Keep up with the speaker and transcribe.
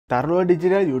Tharulowa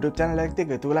digital YouTube channel එකත් එක්ක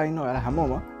එකතු වෙලා ඉන්න ඔයාලා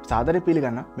හැමෝම සාදරයෙන්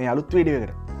පිළිගන්න මේ අලුත් වීඩියෝ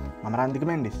එකට. මම රන්දික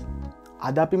මෙන්ඩිස්.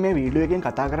 අද අපි මේ වීඩියෝ එකෙන්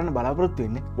කතා කරන්න බලාපොරොත්තු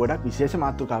වෙන්නේ ගොඩක් විශේෂ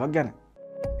මාතෘකාවක් ගැන.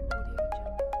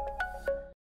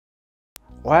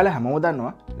 ඔයාලා හැමෝම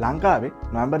දන්නවා ලංකාවේ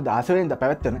නොවැම්බර් 16 වෙනිදා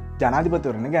පැවැත්වෙන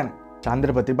ජනාධිපතිවරණ ගැන.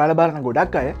 චන්ද්‍ර ප්‍රතිඵල බලන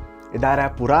ගොඩක් අය එදා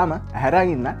රෑ පුරාම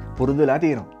ඇහැරන් ඉන්න පුරුදු වෙලා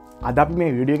තියෙනවා. අද අපි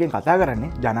මේ වීඩියෝ එකෙන් කතා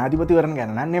කරන්නේ ජනාධිපතිවරණ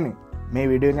ගැන නන් නෙමෙයි. මේ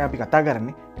වීඩියෝ එකෙන් අපි කතා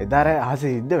කරන්නේ එදා රෑ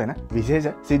අහසේ සිද්ධ වෙන විශේෂ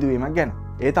සිදුවීමක් ගැන.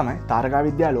 ඒ තමයි තාරකා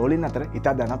විද්‍යා ලෝලින් අතර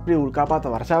ඉතා ජනප්‍රිය උල්කාපාත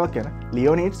වර්ෂාවක් කියන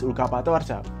ලියෝනිඩ්ස් උල්කාපාත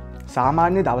වර්ෂාව.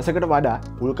 සාමාන්‍ය දවසකට වඩා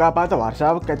උල්කාපාත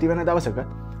වර්ෂාවක් ඇති වෙන දවසක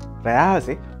රෑ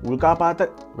අහසේ උල්කාපාත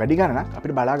වැඩි ගණනක්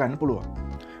අපිට බලා ගන්න පුළුවන්.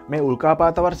 මේ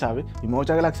උල්කාපාත වර්ෂාවේ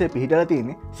විමෝචක ලක්ෂය පිහිටලා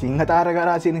තියෙන්නේ සිංහ තාරකා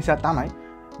රාශිය නිසා තමයි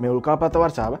මේ උල්කාපාත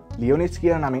වර්ෂාව ලියෝනිඩ්ස්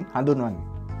කියන නමින් හඳුන්වන්නේ.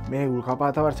 මේ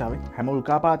උල්කාපාත වර්ෂාවේ හැම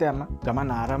උල්කාපාතයක්ම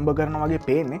ගමන් ආරම්භ කරන වගේ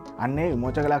පේන්නේ අන්නේ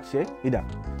විමෝචක ලක්ෂයේ ඉඳන්.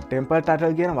 ටෙම්පල්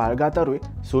ටටල් කියන වල්ගාතරුවේ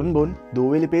සුන්බුන්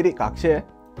දූවිලි පිරි කක්ෂය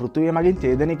පෘථිවිය මගින්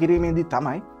ඡේදනය කිරීමේදී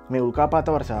තමයි මේ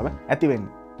උල්කාපාත වර්ෂාව ඇති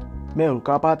වෙන්නේ. මේ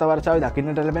උල්කාපාත වර්ෂාවේ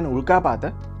දකින්නට ලැබෙන උල්කාපාත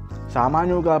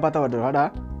සාමාන්‍ය උල්කාපාතවලට වඩා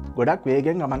ගොඩක්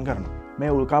වේගෙන් ගමන් කරනවා.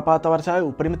 මේ උල්කාපාත වර්ෂාවේ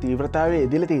උපරිම තීව්‍රතාවය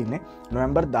එදිලා තියෙන්නේ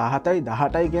නොවැම්බර් 17යි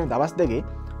 18යි කියන දවස් දෙකේ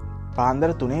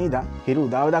පාන්දර 3 ඉඳන් හිරු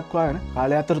උදාව දක්වා වෙන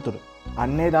කාලය අතරතුර.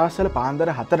 අන්නේ දවස්වල පාන්දර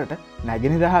 4ට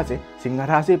නැගෙනහිර රහසේ සිංහ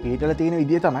රාශිය පිහිටලා තියෙන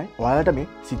විදිය තමයි ඔයාලට මේ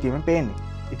සිතියම පේන්නේ.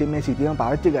 ඉතින් මේ සිතියම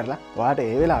පාවිච්චි කරලා ඔයාලට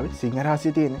ඒ වෙලාවේ සිංහ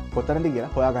රාශිය තියෙන්නේ කොතනද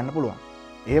කියලා හොයාගන්න පුළුවන්.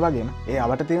 ඒ වගේම ඒ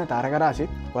අවට තියෙන තාරකා රාශිය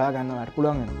හොයාගන්න ඔයාලට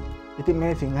පුළුවන් වෙනවා. ඉතින්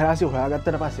මේ සිංහ රාශිය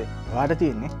හොයාගත්තට පස්සේ ඔයාලට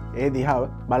තියෙන්නේ ඒ දිහාව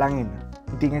බලන් ඉන්න.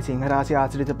 ඉතින් මේ සිංහ රාශිය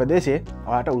ආශ්‍රිත ප්‍රදේශයේ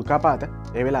ඔයාලට උල්කාපාත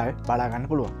ඒ වෙලාවේ බලා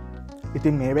ගන්න පුළුවන්.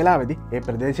 ඉතින් මේ වෙලාවේදී ඒ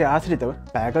ප්‍රදේශය ආශ්‍රිතව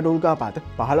පැයකට උල්කාපාත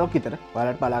 15ක් විතර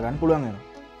ඔයාලට බලා ගන්න පුළුවන් වෙනවා.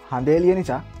 හඳේලිය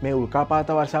නිසා මේ උල්කාපාත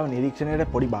වර්ෂාව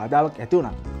නිරීක්ෂණයට පොඩි බාධාවක් ඇති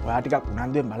වුණා. ඔයා ටිකක්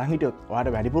උනන්දුවෙන් බලන් හිටියොත්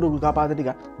ඔයාලට වැඩිපුර උල්කාපාත ටික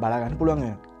බලා ගන්න පුළුවන්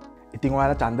වෙනවා. ඉතින්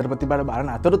ඔයාලා චන්ද්‍ර ප්‍රතිඵල බලන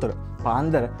අතරතුර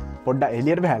පාන්දර පොඩ්ඩක්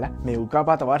එළියට බහලා මේ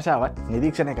උල්කාපාත වර්ෂාව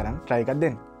නිරීක්ෂණය කරන්න try එකක්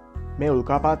දෙන්න. මේ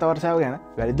උල්කාපාත වර්ෂාව ගැන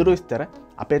වැඩිදුර විස්තර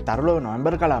අපේ Tharulowa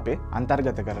නොවැම්බර් කලාපයේ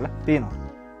අන්තර්ගත කරලා තියෙනවා.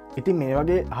 ඉතින් මේ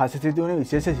වගේ අහස සිදුවන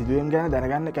විශේෂ සිදුවීම් ගැන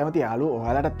දැනගන්න කැමති යාළුවෝ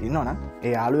ඔයාලටත් ඉන්නවා නම්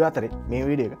ඒ යාළුවෝ අතරේ මේ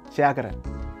වීඩියෝ එක share කරන්න.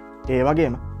 ඒ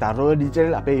වගේම Tharulowa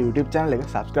digital අපේ YouTube channel එක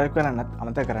subscribe කරන්නත්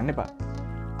අමතක කරන්න එපා.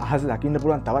 අහස දකින්න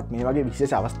පුළුවන් තවත් මේ වගේ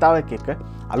විශේෂ අවස්ථාවක් එක්ක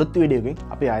අලුත් වීඩියෝ එකකින්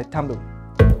අපි ආයෙත් හම්බෙමු.